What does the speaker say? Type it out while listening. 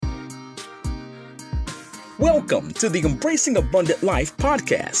Welcome to the Embracing Abundant Life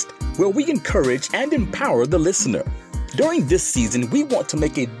podcast, where we encourage and empower the listener. During this season, we want to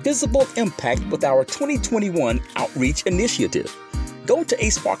make a visible impact with our 2021 outreach initiative. Go to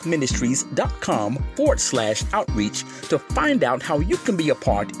asparkministries.com/outreach to find out how you can be a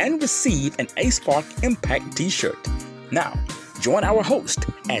part and receive an A-Spark Impact t-shirt. Now, join our host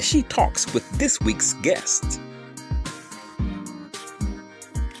as she talks with this week's guest.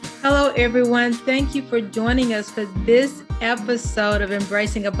 Hello, everyone. Thank you for joining us for this episode of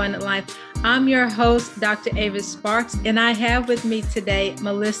Embracing Abundant Life. I'm your host, Dr. Avis Sparks, and I have with me today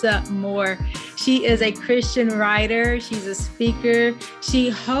Melissa Moore. She is a Christian writer. She's a speaker. She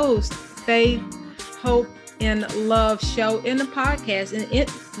hosts Faith, Hope, and Love show in the podcast. And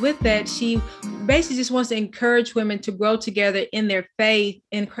with that, she basically just wants to encourage women to grow together in their faith,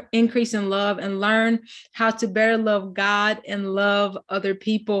 increase in love, and learn how to better love God and love other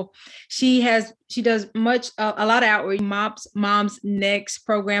people. She does a lot of outreach, Moms Next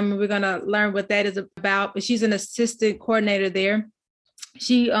program, and we're going to learn what that is about. But she's an assistant coordinator there.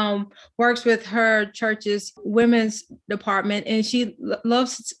 She works with her church's women's department, and she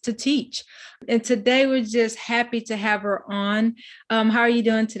loves to teach. And today we're just happy to have her on. How are you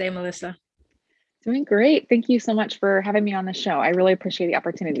doing today, Melissa? Doing great. Thank you so much for having me on the show. I really appreciate the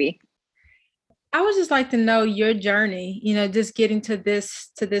opportunity. I would just like to know your journey, just getting to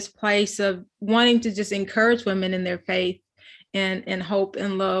this place of wanting to just encourage women in their faith and hope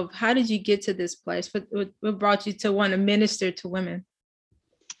and love. How did you get to this place? What brought you to want to minister to women?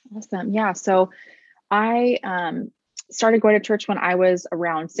 Awesome. Yeah. So I started going to church when I was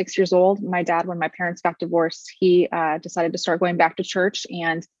around 6 years old. My dad, when my parents got divorced, he decided to start going back to church,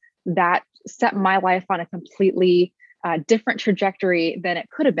 and that set my life on a completely different trajectory than it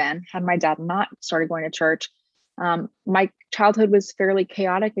could have been had my dad not started going to church. My childhood was fairly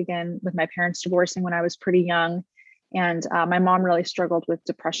chaotic, again, with my parents divorcing when I was pretty young. And my mom really struggled with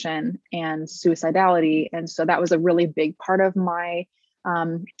depression and suicidality. And so that was a really big part of my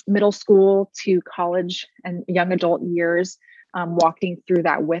middle school to college and young adult years, walking through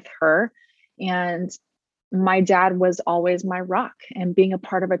that with her. And my dad was always my rock, and being a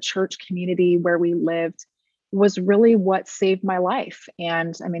part of a church community where we lived was really what saved my life.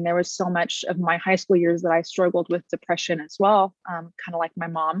 And I mean, there was so much of my high school years that I struggled with depression as well, kind of like my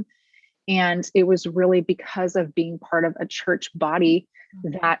mom. And it was really because of being part of a church body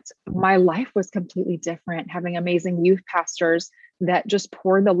that my life was completely different, having amazing youth pastors that just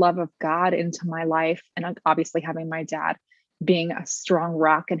poured the love of God into my life. And obviously having my dad being a strong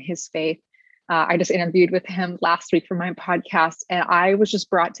rock in his faith. I just interviewed with him last week for my podcast, and I was just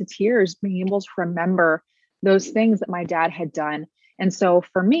brought to tears being able to remember those things that my dad had done. And so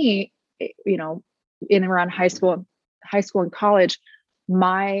for me, in and around high school and college,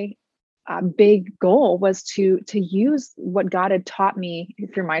 my big goal was to use what God had taught me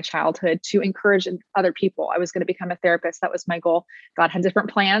through my childhood to encourage other people. I was going to become a therapist. That was my goal. God had different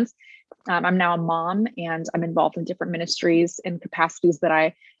plans. I'm now a mom, and I'm involved in different ministries in capacities that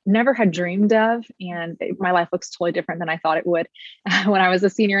I never had dreamed of. And my life looks totally different than I thought it would when I was a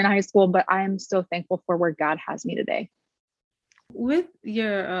senior in high school, but I am so thankful for where God has me today. With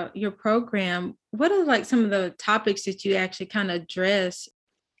your program, what are some of the topics that you actually kind of address?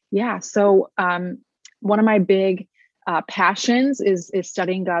 Yeah. So one of my big passions is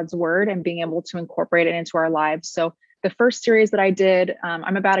studying God's word and being able to incorporate it into our lives. So the first series that I did,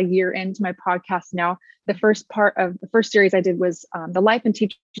 I'm about a year into my podcast now. The first series I did was the life and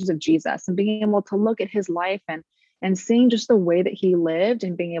teachings of Jesus, and being able to look at his life and seeing just the way that he lived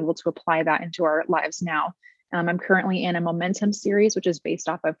and being able to apply that into our lives now. I'm currently in a Momentum series, which is based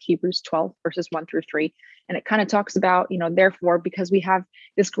off of Hebrews 12, verses 1-3. And it kind of talks about, therefore, because we have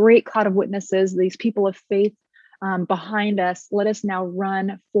this great cloud of witnesses, these people of faith behind us, let us now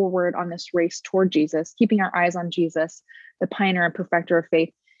run forward on this race toward Jesus, keeping our eyes on Jesus, the pioneer and perfecter of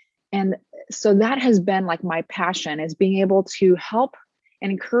faith. And so that has been like my passion, is being able to help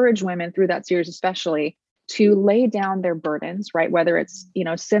and encourage women through that series, especially to lay down their burdens, right? Whether it's,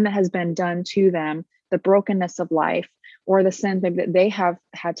 sin that has been done to them, the brokenness of life, or the sin that they have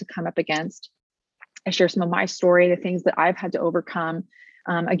had to come up against. I share some of my story, the things that I've had to overcome.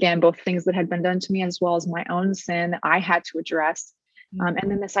 Again, both things that had been done to me as well as my own sin that I had to address. And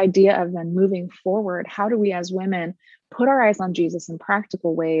then this idea of then moving forward, how do we as women put our eyes on Jesus in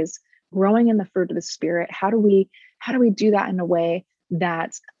practical ways, growing in the fruit of the Spirit? How do we do that in a way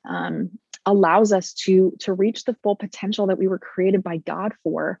that allows us to reach the full potential that we were created by God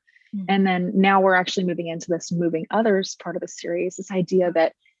for? And then now we're actually moving into this moving others part of the series, this idea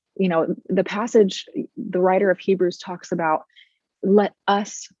that, the passage, the writer of Hebrews talks about, let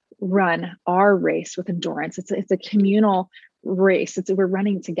us run our race with endurance. It's a communal race. We're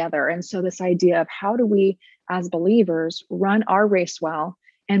running together. And so this idea of how do we as believers run our race well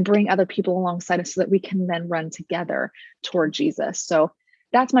and bring other people alongside us so that we can then run together toward Jesus. So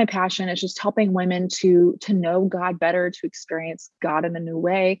that's my passion. It's just helping women to know God better, to experience God in a new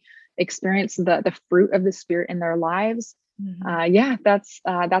way, experience the fruit of the Spirit in their lives. That's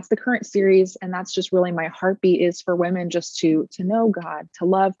the current series, and that's just really my heartbeat, is for women just to know God, to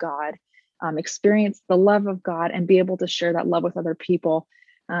love God, experience the love of God, and be able to share that love with other people.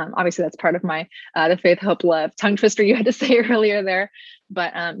 Obviously, that's part of my the faith, hope, love tongue twister you had to say earlier there,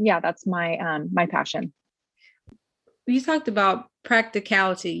 but that's my passion. You talked about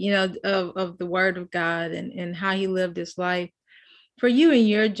practicality, of the Word of God and how He lived His life. For you in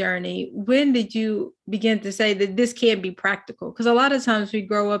your journey, when did you begin to say that this can't be practical? Because a lot of times we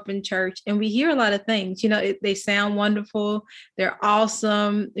grow up in church and we hear a lot of things, they sound wonderful. They're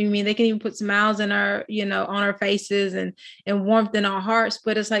awesome. I mean, they can even put smiles in our, on our faces and warmth in our hearts.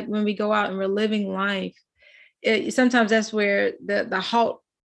 But it's like when we go out and we're living life, sometimes that's where the halt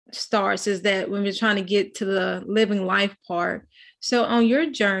starts, is that when we're trying to get to the living life part. So on your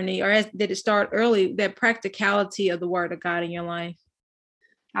journey, did it start early, that practicality of the Word of God in your life?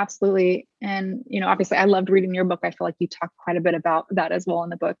 Absolutely. And, obviously I loved reading your book. I feel like you talk quite a bit about that as well in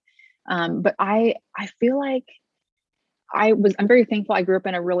the book. But I feel like I'm very thankful. I grew up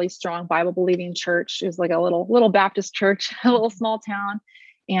in a really strong Bible believing church. It was like a little Baptist church, a little small town,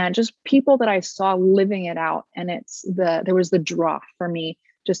 and just people that I saw living it out. And there was the draw for me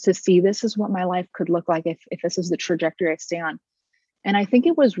just to see, this is what my life could look like if this is the trajectory I stay on. And I think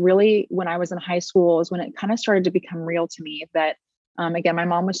it was really when I was in high school is when it kind of started to become real to me that, again, my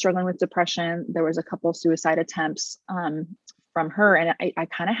mom was struggling with depression. There was a couple of suicide attempts from her. And I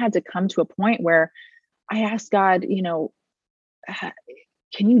kind of had to come to a point where I asked God, can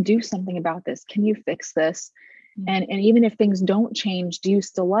you do something about this? Can you fix this? And even if things don't change, do you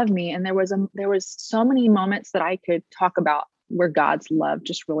still love me? And there was so many moments that I could talk about where God's love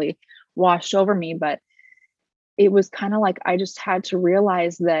just really washed over me. But it was kind of like I just had to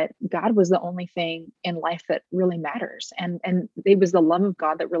realize that God was the only thing in life that really matters. And it was the love of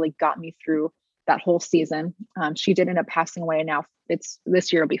God that really got me through that whole season. She did end up passing away. Now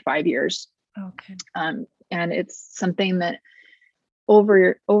this year will be 5 years. Okay. And it's something that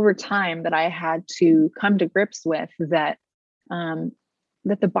over time that I had to come to grips with, that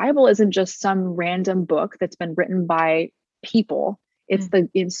the Bible isn't just some random book that's been written by people. It's the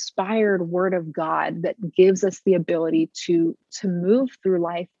inspired Word of God that gives us the ability to move through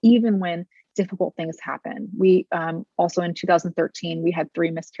life, even when difficult things happen. We also in 2013, we had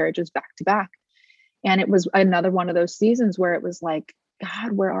 3 miscarriages back to back. And it was another one of those seasons where it was like,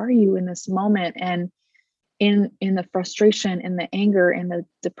 God, where are you in this moment? And in the frustration, in the anger, in the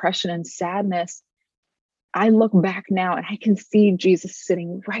depression and sadness, I look back now and I can see Jesus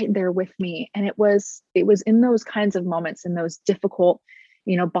sitting right there with me. And it was in those kinds of moments, in those difficult,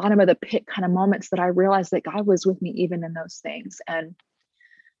 bottom of the pit kind of moments, that I realized that God was with me even in those things. And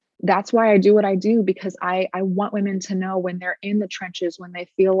that's why I do what I do, because I want women to know when they're in the trenches, when they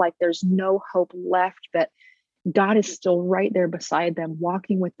feel like there's no hope left, that God is still right there beside them,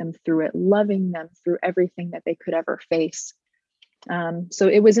 walking with them through it, loving them through everything that they could ever face. So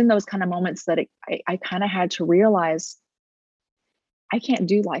it was in those kind of moments that I kind of had to realize I can't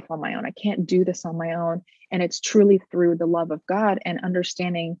do life on my own. I can't do this on my own. And it's truly through the love of God and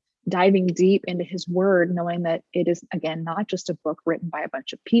understanding, diving deep into His Word, knowing that it is, again, not just a book written by a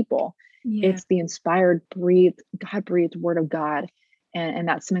bunch of people. Yeah. It's the inspired, God-breathed Word of God. And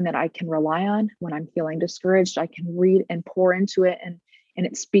that's something that I can rely on when I'm feeling discouraged. I can read and pour into it, and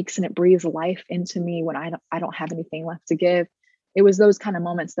it speaks and it breathes life into me when I don't have anything left to give. It was those kind of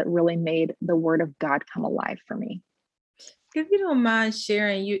moments that really made the Word of God come alive for me. If you don't mind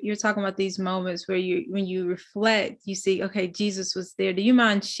sharing, you're talking about these moments where when you reflect, you see, okay, Jesus was there. Do you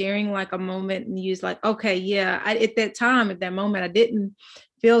mind sharing like a moment and you was like, okay, yeah, at that moment, I didn't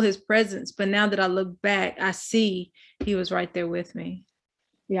feel His presence, but now that I look back, I see He was right there with me.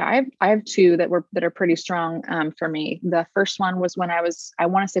 Yeah, I have 2 that are pretty strong for me. The first one was when I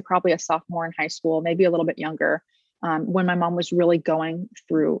want to say probably a sophomore in high school, maybe a little bit younger. When my mom was really going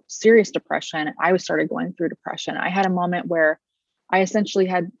through serious depression, I started going through depression. I had a moment where I essentially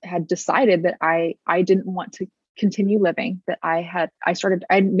had decided that I didn't want to continue living, that I had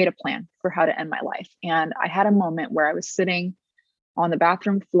made a plan for how to end my life. And I had a moment where I was sitting on the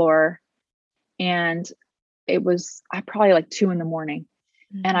bathroom floor, and it was probably like 2 a.m.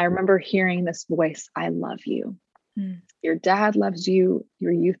 Mm-hmm. And I remember hearing this voice, I love you. Mm-hmm. Your dad loves you.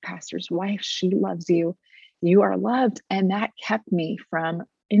 Your youth pastor's wife, she loves you. You are loved. And that kept me from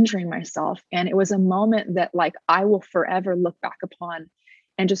injuring myself. And it was a moment that like I will forever look back upon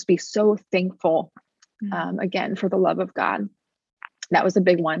and just be so thankful, again, for the love of God. That was a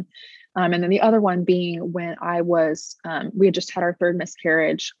big one. And then the other one being when I was, we had just had our third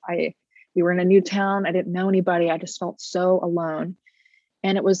miscarriage. We were in a new town. I didn't know anybody. I just felt so alone.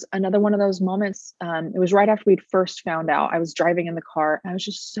 And it was another one of those moments. It was right after we'd first found out. I was driving in the car. I was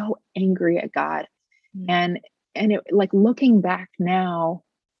just so angry at God. And it, like, looking back now,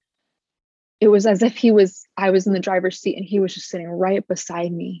 it was as if I was in the driver's seat and he was just sitting right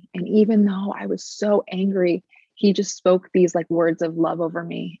beside me. And even though I was so angry, he just spoke these like words of love over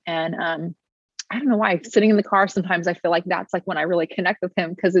me. And I don't know why, sitting in the car, sometimes I feel like that's like when I really connect with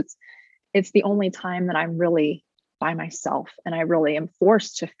him, because it's the only time that I'm really by myself and I really am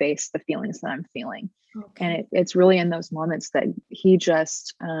forced to face the feelings that I'm feeling. Okay. And it's really in those moments that he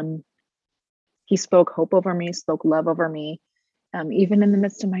just, he spoke hope over me, spoke love over me. Even in the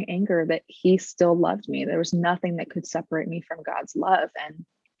midst of my anger, that he still loved me. There was nothing that could separate me from God's love. And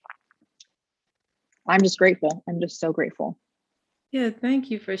I'm just grateful. I'm just so grateful. Yeah.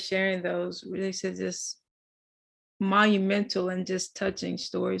 Thank you for sharing those really just monumental and just touching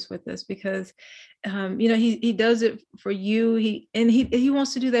stories with us, because he does it for you. He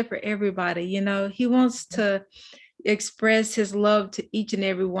wants to do that for everybody. He wants to express his love to each and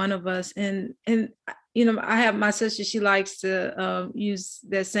every one of us. And I have my sister, she likes to use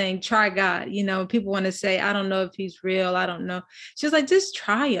that saying, try God. People want to say, I don't know if he's real, I don't know. She's like, just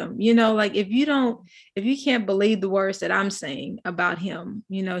try him. Like if you can't believe the words that I'm saying about him,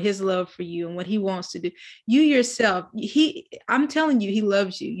 his love for you and what he wants to do, you yourself, I'm telling you, he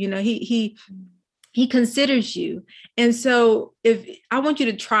loves you. He considers you. And so if I want you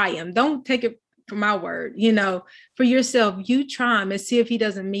to try him, don't take it for my word, for yourself, you try him and see if he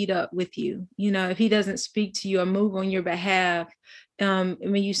doesn't meet up with you, if he doesn't speak to you or move on your behalf,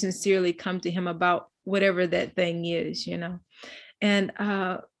 when you sincerely come to him about whatever that thing is, And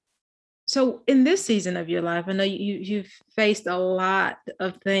so in this season of your life, I know you've faced a lot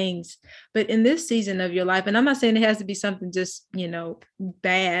of things, but in this season of your life, and I'm not saying it has to be something just,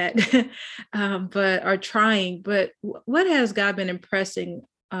 bad, or trying, but what has God been impressing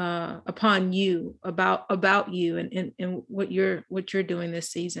upon you about you and what you're doing this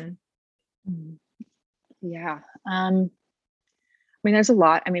season? Yeah. There's a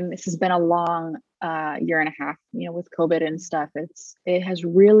lot. This has been a long year and a half, with COVID and stuff. It has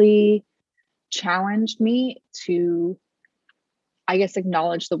really challenged me to, I guess,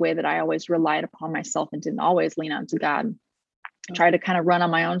 acknowledge the way that I always relied upon myself and didn't always lean onto God. I tried to kind of run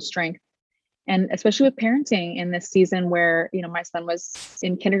on my own strength. And especially with parenting in this season where, my son was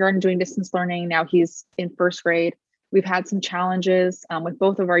in kindergarten doing distance learning. Now he's in first grade. We've had some challenges with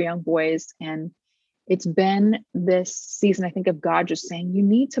both of our young boys. And it's been this season, I think, of God just saying, you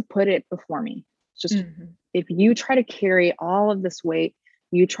need to put it before me. Just if you try to carry all of this weight,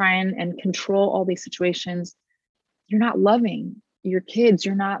 you try and control all these situations, you're not loving your kids.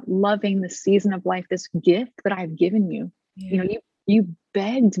 You're not loving the season of life, this gift that I've given you. Yeah. You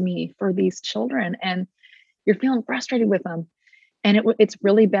begged me for these children and you're feeling frustrated with them. And it's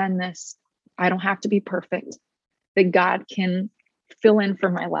really been this, I don't have to be perfect, that God can fill in for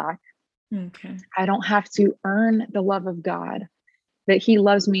my lack. Okay. I don't have to earn the love of God, that he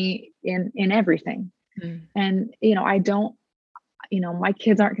loves me in everything. And, I don't, my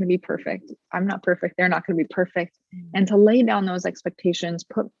kids aren't going to be perfect. I'm not perfect. They're not going to be perfect. And to lay down those expectations,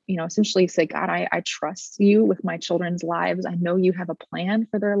 essentially say, God, I trust you with my children's lives. I know you have a plan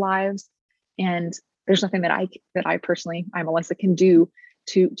for their lives. And there's nothing that I personally, Melissa, can do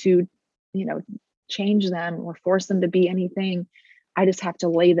to change them or force them to be anything. I just have to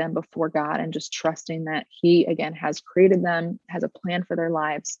lay them before God and just trusting that he, again, has created them, has a plan for their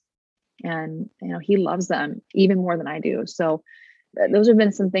lives. And, he loves them even more than I do. So those have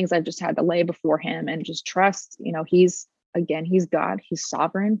been some things I've just had to lay before him and just trust, he's God, he's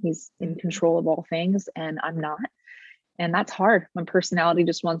sovereign, he's in control of all things, and I'm not. And that's hard. My personality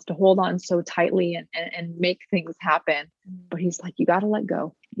just wants to hold on so tightly and make things happen. But he's like, you got to let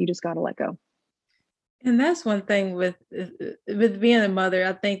go. You just got to let go. And that's one thing with being a mother.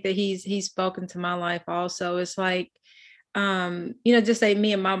 I think that he's spoken to my life also. It's like, just say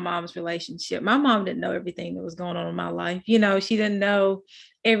me and my mom's relationship. My mom didn't know everything that was going on in my life. She didn't know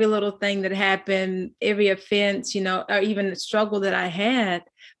every little thing that happened, every offense, or even the struggle that I had.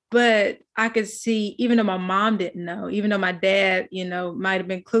 But I could see, even though my mom didn't know, even though my dad, might have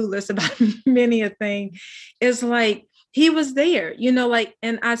been clueless about many a thing, it's like he was there, like,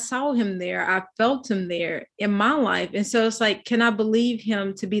 and I saw him there. I felt him there in my life. And so it's like, can I believe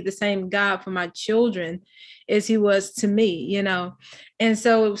him to be the same God for my children as he was to me? And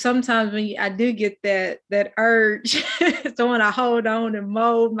so sometimes when I do get that urge to want to hold on and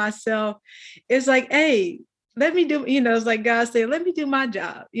mold myself, it's like, hey, let me do, it's like God said, let me do my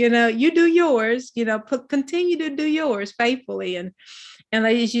job. You do yours, continue to do yours faithfully. And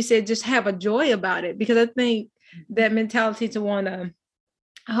like as you said, just have a joy about it, because I think that mentality to want to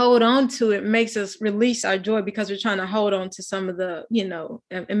hold on to it makes us release our joy, because we're trying to hold on to some of the,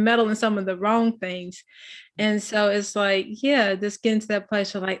 and meddle in some of the wrong things. And so it's like, yeah, just get into that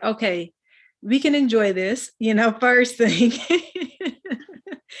place where like, okay, we can enjoy this, first thing.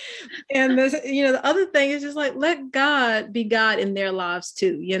 And this, the other thing is just like, let God be God in their lives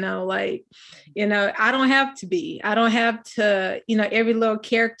too, like, I don't have to, every little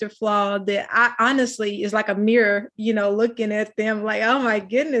character flaw that I honestly is like a mirror, looking at them like, oh my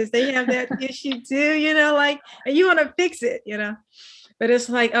goodness, they have that issue too, like, and you want to fix it, but it's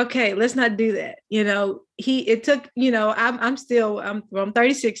like, okay, let's not do that. It took, I'm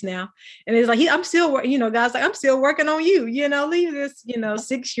 36 now. And it's like, I'm still, God's like, I'm still working on you, leave this,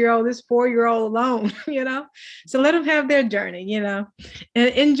 6-year-old, this 4-year-old alone, so let them have their journey, and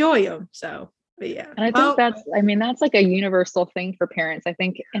enjoy them. So, but yeah. And I think that's like a universal thing for parents, I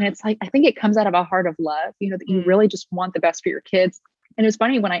think. And it's like, I think it comes out of a heart of love, that you really just want the best for your kids. And it's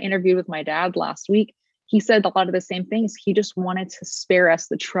funny, when I interviewed with my dad last week, he said a lot of the same things. He just wanted to spare us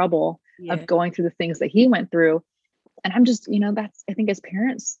the trouble of going through the things that he went through. And I'm just, that's, I think as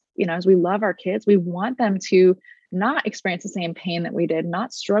parents, as we love our kids, we want them to not experience the same pain that we did,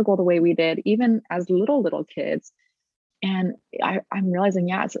 not struggle the way we did, even as little kids. And I'm realizing,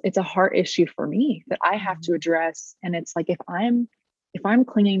 it's a heart issue for me that I have to address. And it's like, if I'm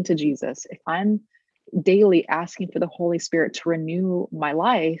clinging to Jesus, if I'm daily asking for the Holy Spirit to renew my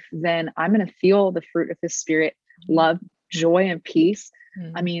life, then I'm going to feel the fruit of his Spirit, love, joy, and peace.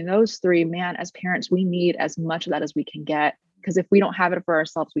 I mean, those three, man, as parents, we need as much of that as we can get, because if we don't have it for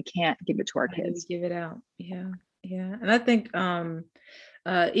ourselves, we can't give it to our kids. Give it out. Yeah. And I think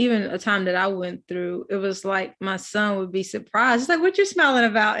even a time that I went through, it was like my son would be surprised. It's like, what you smiling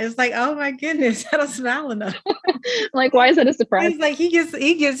about? It's like, oh my goodness, I don't smile enough. Like, why is that a surprise? It's like he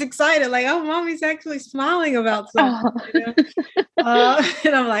gets excited, like, oh, mommy's actually smiling about something.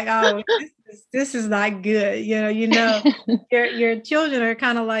 And I'm like, oh, this is not good. Your children are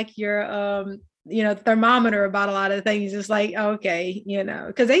kind of like your thermometer about a lot of things. It's like, okay,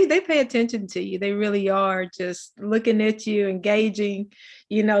 because they pay attention to you. They really are just looking at you, engaging,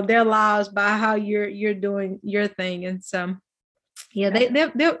 their lives by how you're doing your thing. And so,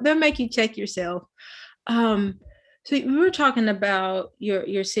 they'll make you check yourself. So we were talking about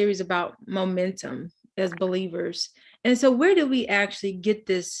your series about momentum as believers. And so where do we actually get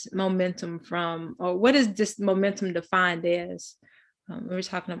this momentum from, or what is this momentum defined as? We were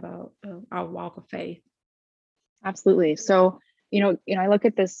talking about our walk of faith. Absolutely. So, I look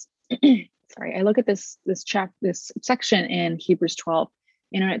at this, I look at this section in Hebrews 12,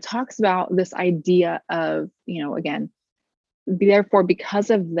 and it talks about this idea of, again, therefore, because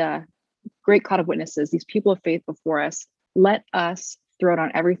of the great cloud of witnesses, these people of faith before us, let us throw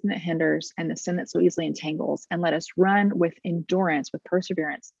down everything that hinders and the sin that so easily entangles, and let us run with endurance, with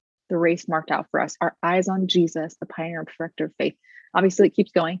perseverance, the race marked out for us, our eyes on Jesus, the pioneer and perfecter of faith. Obviously, it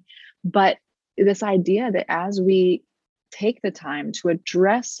keeps going, but this idea that as we take the time to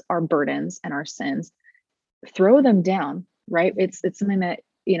address our burdens and our sins, throw them down, right? It's something that,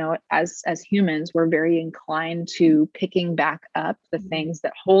 as humans, we're very inclined to picking back up the things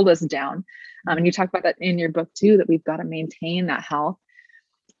that hold us down. And you talk about that in your book too, that we've got to maintain that health.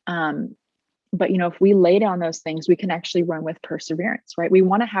 But, if we lay down those things, we can actually run with perseverance, right? We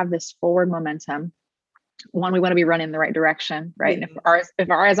want to have this forward momentum. One, we want to be running in the right direction, right? And if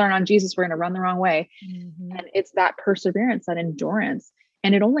our eyes aren't on Jesus, we're going to run the wrong way. And it's that perseverance, that endurance.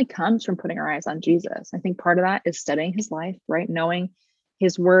 And it only comes from putting our eyes on Jesus. I think part of that is studying his life, right? Knowing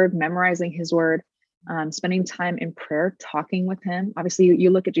his word, memorizing his word, spending time in prayer, talking with him. Obviously, you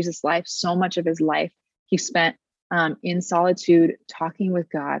look at Jesus' life, so much of his life he spent in solitude, talking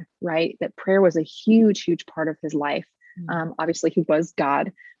with God, right? That prayer was a huge, huge part of his life. Obviously, he was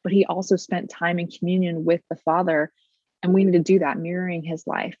God, but he also spent time in communion with the Father. And we need to do that, mirroring his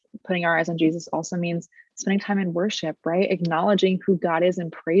life. Putting our eyes on Jesus also means spending time in worship, right? Acknowledging who God is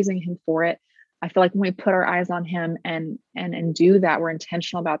and praising him for it. I feel like when we put our eyes on him and do that, we're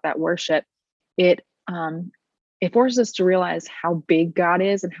intentional about that worship. It forces us to realize how big God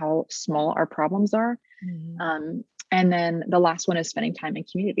is and how small our problems are. And then the last one is spending time in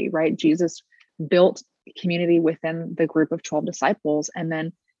community, right? Jesus built community within the group of 12 disciples. And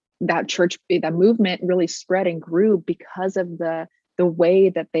then that church, that movement really spread and grew because of the way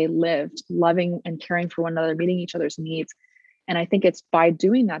that they lived, loving and caring for one another, meeting each other's needs. And I think it's by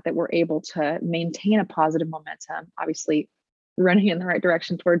doing that we're able to maintain a positive momentum. Obviously, running in the right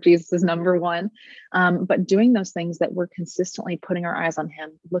direction toward Jesus is number one. But doing those things that we're consistently putting our eyes on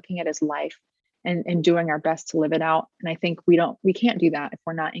him, looking at his life and doing our best to live it out. And I think we can't do that if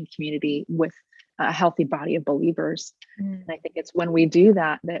we're not in community with a healthy body of believers. And I think it's when we do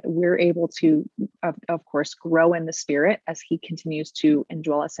that we're able to, of course, grow in the Spirit as he continues to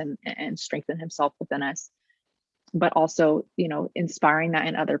indwell us and strengthen himself within us. But also, inspiring that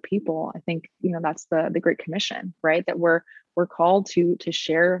in other people. I think, that's the Great Commission, right? That we're called to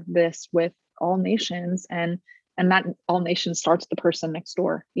share this with all nations, and that all nations starts the person next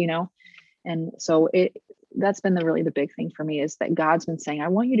door, And so that's been really the big thing for me, is that God's been saying, I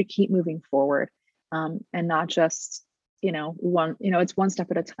want you to keep moving forward, and not just, it's one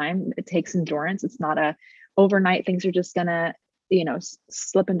step at a time. It takes endurance. It's not overnight things are just gonna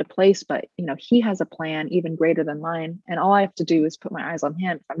slip into place, but he has a plan even greater than mine. And all I have to do is put my eyes on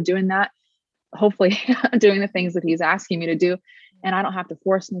him. If I'm doing that, hopefully I'm doing the things that he's asking me to do, and I don't have to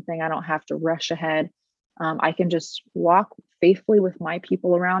force anything. I don't have to rush ahead. I can just walk faithfully with my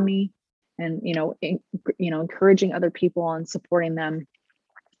people around me, and, encouraging other people and supporting them,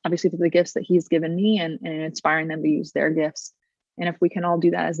 obviously through the gifts that he's given me, and inspiring them to use their gifts. And if we can all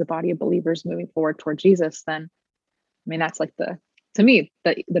do that as the body of believers moving forward toward Jesus, then that's like to me,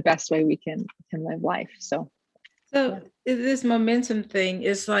 the best way we can live life. So this momentum thing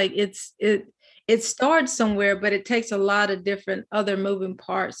is like, it starts somewhere, but it takes a lot of different other moving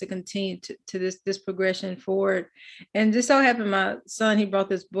parts to continue to this progression forward. And just so happened, my son, he brought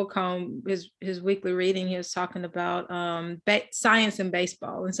this book home, his weekly reading. He was talking about science and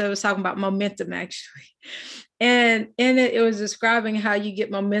baseball. And so it was talking about momentum, actually. And in it was describing how you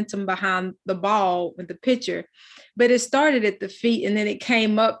get momentum behind the ball with the pitcher. But it started at the feet, and then it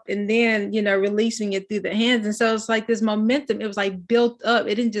came up, and then, releasing it through the hands. And so it's like this momentum, it was like built up.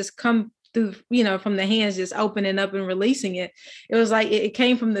 It didn't just come through, from the hands, just opening up and releasing it. It was like it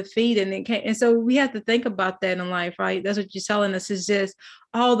came from the feet, and it came. And so we have to think about that in life, right? That's what you're telling us, is just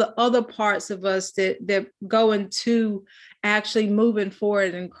all the other parts of us that go into actually moving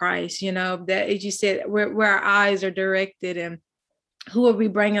forward in Christ, that, as you said, where our eyes are directed, and who are we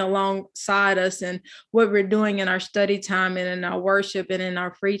bringing alongside us, and what we're doing in our study time and in our worship and in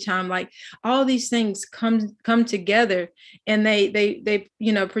our free time. Like, all these things come together, and they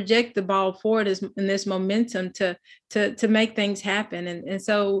project the ball forward in this momentum to make things happen. And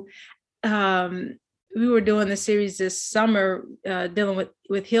so we were doing the series this summer, dealing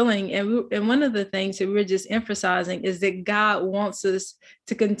with healing. And one of the things that we're just emphasizing is that God wants us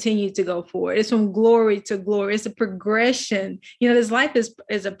to continue to go forward. It's from glory to glory. It's a progression. This life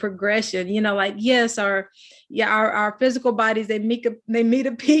is a progression, like, yes, our physical bodies, they meet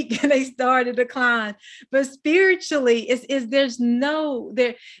a peak and they start to decline. But spiritually,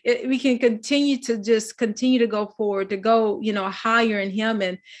 we can continue to go forward, to go, higher in him.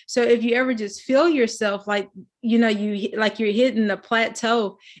 And so if you ever just feel yourself like, you're hitting a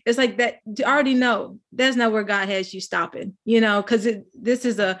plateau, it's like that. You already know that's not where God has you stopping, because this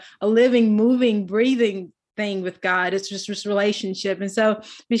is a living, moving, breathing thing with God. It's just this relationship. And so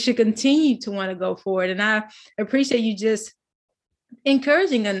we should continue to want to go forward. And I appreciate you just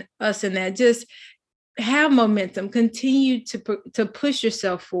encouraging us in that. Just have momentum, continue to push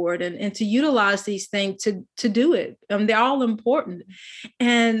yourself forward, and to utilize these things to do it. They're all important.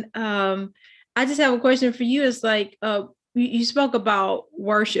 And I just have a question for you. It's like, you spoke about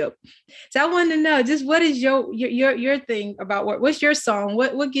worship. So I wanted to know, just what is your thing about work? What's your song?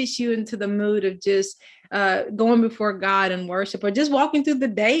 What gets you into the mood of just going before God and worship, or just walking through the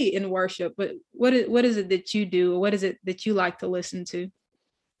day in worship? But what is it that you do? Or what is it that you like to listen to?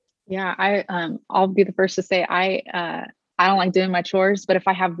 Yeah, I'll be the first to say I don't like doing my chores, but if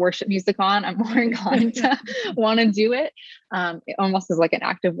I have worship music on, I'm more inclined to want to do it. It almost is like an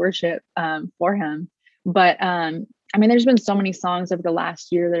act of worship for him. But there's been so many songs over the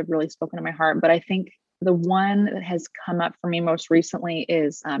last year that have really spoken to my heart. But I think the one that has come up for me most recently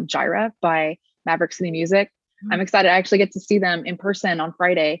is Jireh by Maverick City Music. Mm-hmm. I'm excited. I actually get to see them in person on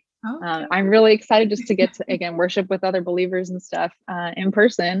Friday. Okay. I'm really excited just to get to, again, worship with other believers and stuff in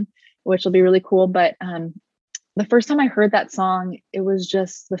person, which will be really cool. But the first time I heard that song, it was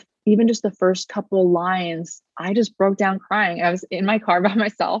just the first couple lines, I just broke down crying. I was in my car by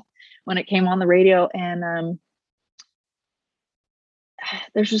myself when it came on the radio, and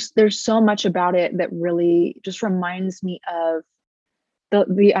there's so much about it that really just reminds me of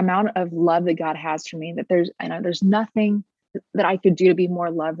the amount of love that God has for me, that there's nothing that I could do to be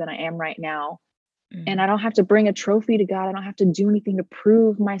more loved than I am right now. And I don't have to bring a trophy to God. I don't have to do anything to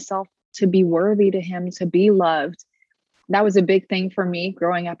prove myself to be worthy to him, to be loved. That was a big thing for me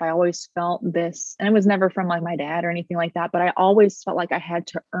growing up. I always felt this, and it was never from like my dad or anything like that, but I always felt like I had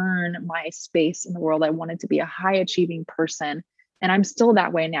to earn my space in the world. I wanted to be a high achieving person. And I'm still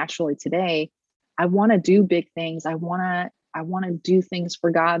that way naturally today. I want to do big things. I want to do things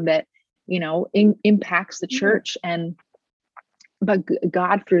for God that, impacts the church. But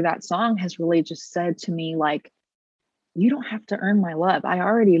God through that song has really just said to me, like, you don't have to earn my love. I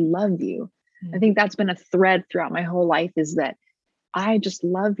already love you. I think that's been a thread throughout my whole life, is that I just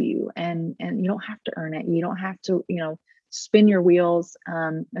love you, and you don't have to earn it. You don't have to, spin your wheels.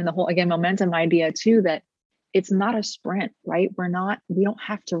 And the whole, again, momentum idea too, that it's not a sprint, right? We don't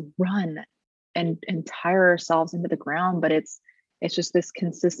have to run and tire ourselves into the ground, but it's just this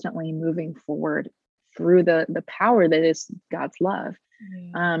consistently moving forward through the power that is God's love.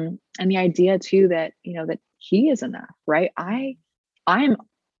 And the idea too that, that he is enough, right? I'm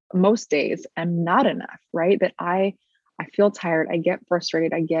most days I'm not enough, right? That I feel tired, I get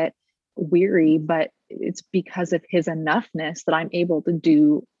frustrated, I get weary, but it's because of his enoughness that I'm able to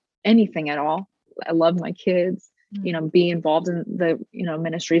do anything at all. I love my kids, be involved in the,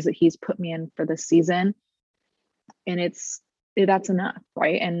 ministries that he's put me in for this season. And that's enough,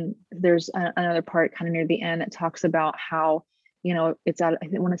 right? And there's another part kind of near the end that talks about how, it's I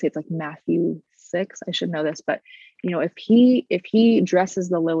want to say it's like Matthew 6. I should know this, but if he dresses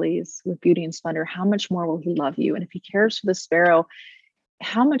the lilies with beauty and splendor, how much more will he love you? And if he cares for the sparrow,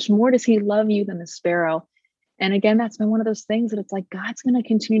 how much more does he love you than the sparrow? And again, that's been one of those things that it's like, God's going to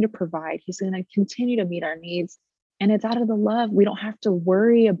continue to provide. He's going to continue to meet our needs. And it's out of the love. We don't have to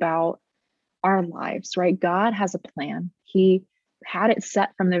worry about our lives, right? God has a plan. He had it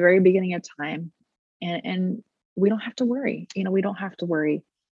set from the very beginning of time. And we don't have to worry. We don't have to worry.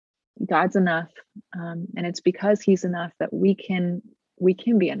 God's enough. And it's because he's enough that we can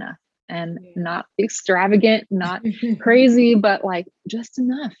be enough, and not extravagant, not crazy, but like just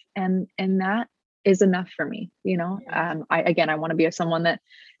enough. And that is enough for me. I want to be someone that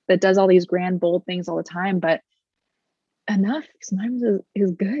does all these grand, bold things all the time, but enough sometimes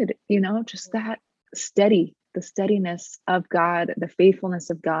is good. Just that the steadiness of God, the faithfulness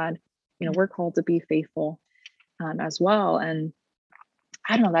of God. We're called to be faithful as well. And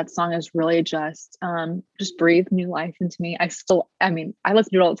I don't know, that song is really just breathed new life into me. I listen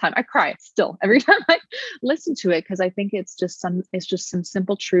to it all the time. I cry still every time I listen to it, because I think it's just some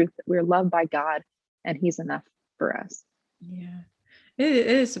simple truth that we're loved by God and he's enough for us. Yeah. It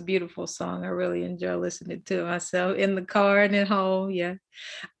is a beautiful song. I really enjoy listening to it myself in the car and at home. Yeah.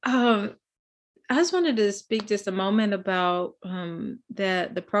 I just wanted to speak just a moment about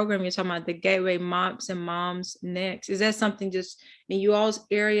the program you're talking about, the Gateway Mops and Moms Next. Is that something just in you all's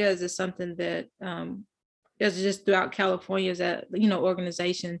area? Is it something that is just throughout California? Is that,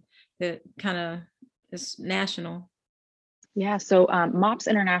 organization that kind of is national? Yeah. So MOPS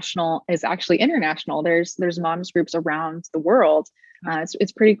International is actually international. There's moms groups around the world.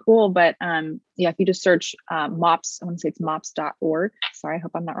 It's pretty cool. But if you just search MOPS, I want to say it's mops.org. Sorry, I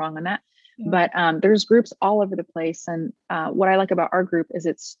hope I'm not wrong on that. But there's groups all over the place. And what I like about our group is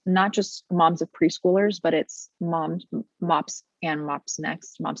it's not just moms of preschoolers, but it's MOPS and MOPS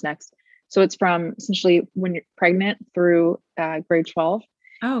Next. So it's from essentially when you're pregnant through grade 12.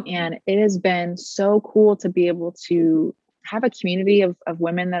 Oh, okay. And it has been so cool to be able to have a community of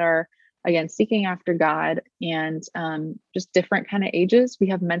women that are, again, seeking after God, and just different kind of ages. We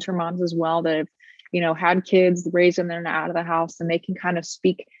have mentor moms as well that have, had kids, raised them, they're not out of the house, and they can kind of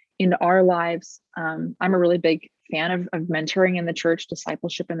speak into our lives. I'm a really big fan of mentoring in the church,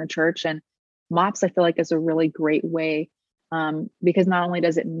 discipleship in the church, and MOPS I feel like is a really great way, because not only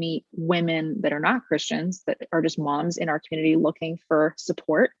does it meet women that are not Christians, that are just moms in our community looking for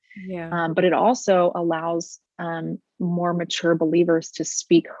support, but it also allows more mature believers to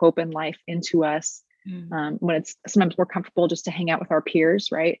speak hope and life into us, when it's sometimes more comfortable just to hang out with our peers,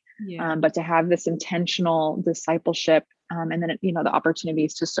 right? But to have this intentional discipleship, and then the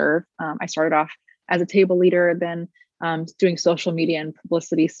opportunities to serve. I started off as a table leader, then doing social media and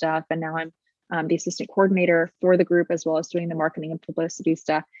publicity stuff, and now I'm the assistant coordinator for the group, as well as doing the marketing and publicity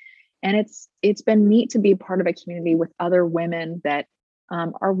stuff. And it's been neat to be part of a community with other women that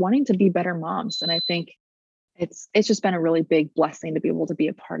are wanting to be better moms. And I think it's just been a really big blessing to be able to be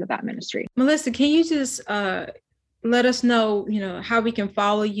a part of that ministry. Melissa, can you just let us know, how we can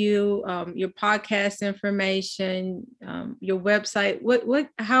follow you, your podcast information, your website?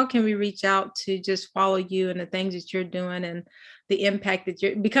 How can we reach out to just follow you and the things that you're doing and the impact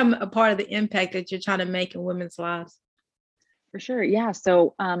that become a part of the impact that you're trying to make in women's lives? For sure. Yeah.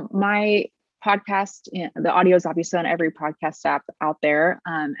 So my podcast, the audio is obviously on every podcast app out there.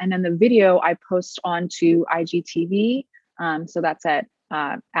 And then the video I post onto IGTV. So that's at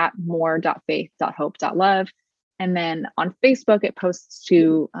more.faith.hope.love. And then on Facebook, it posts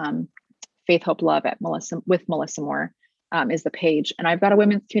to Faith, Hope, Love at Melissa Moore is the page. And I've got a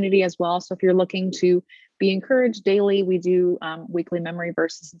women's community as well. So if you're looking to be encouraged daily, we do weekly memory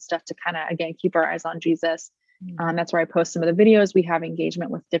verses and stuff to kind of, again, keep our eyes on Jesus. That's where I post some of the videos. We have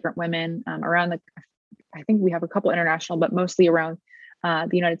engagement with different women around I think we have a couple international, but mostly around the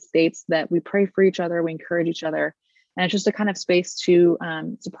United States, that we pray for each other. We encourage each other. And it's just a kind of space to,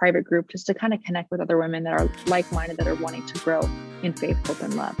 it's a private group just to kind of connect with other women that are like-minded, that are wanting to grow in faith, hope,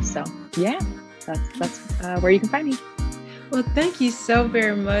 and love. So yeah, that's where you can find me. Well, thank you so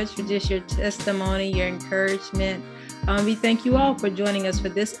very much for just your testimony, your encouragement. We thank you all for joining us for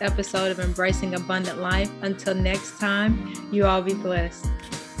this episode of Embracing Abundant Life. Until next time, you all be blessed.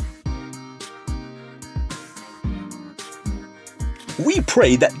 We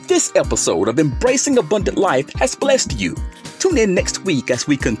pray that this episode of Embracing Abundant Life has blessed you. Tune in next week as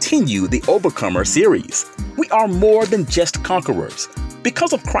we continue the Overcomer series. We are more than just conquerors.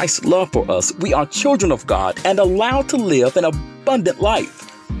 Because of Christ's love for us, we are children of God and allowed to live an abundant life.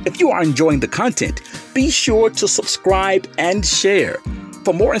 If you are enjoying the content, be sure to subscribe and share.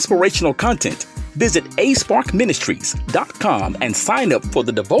 For more inspirational content, visit asparkministries.com and sign up for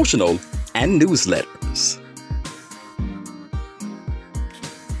the devotional and newsletter.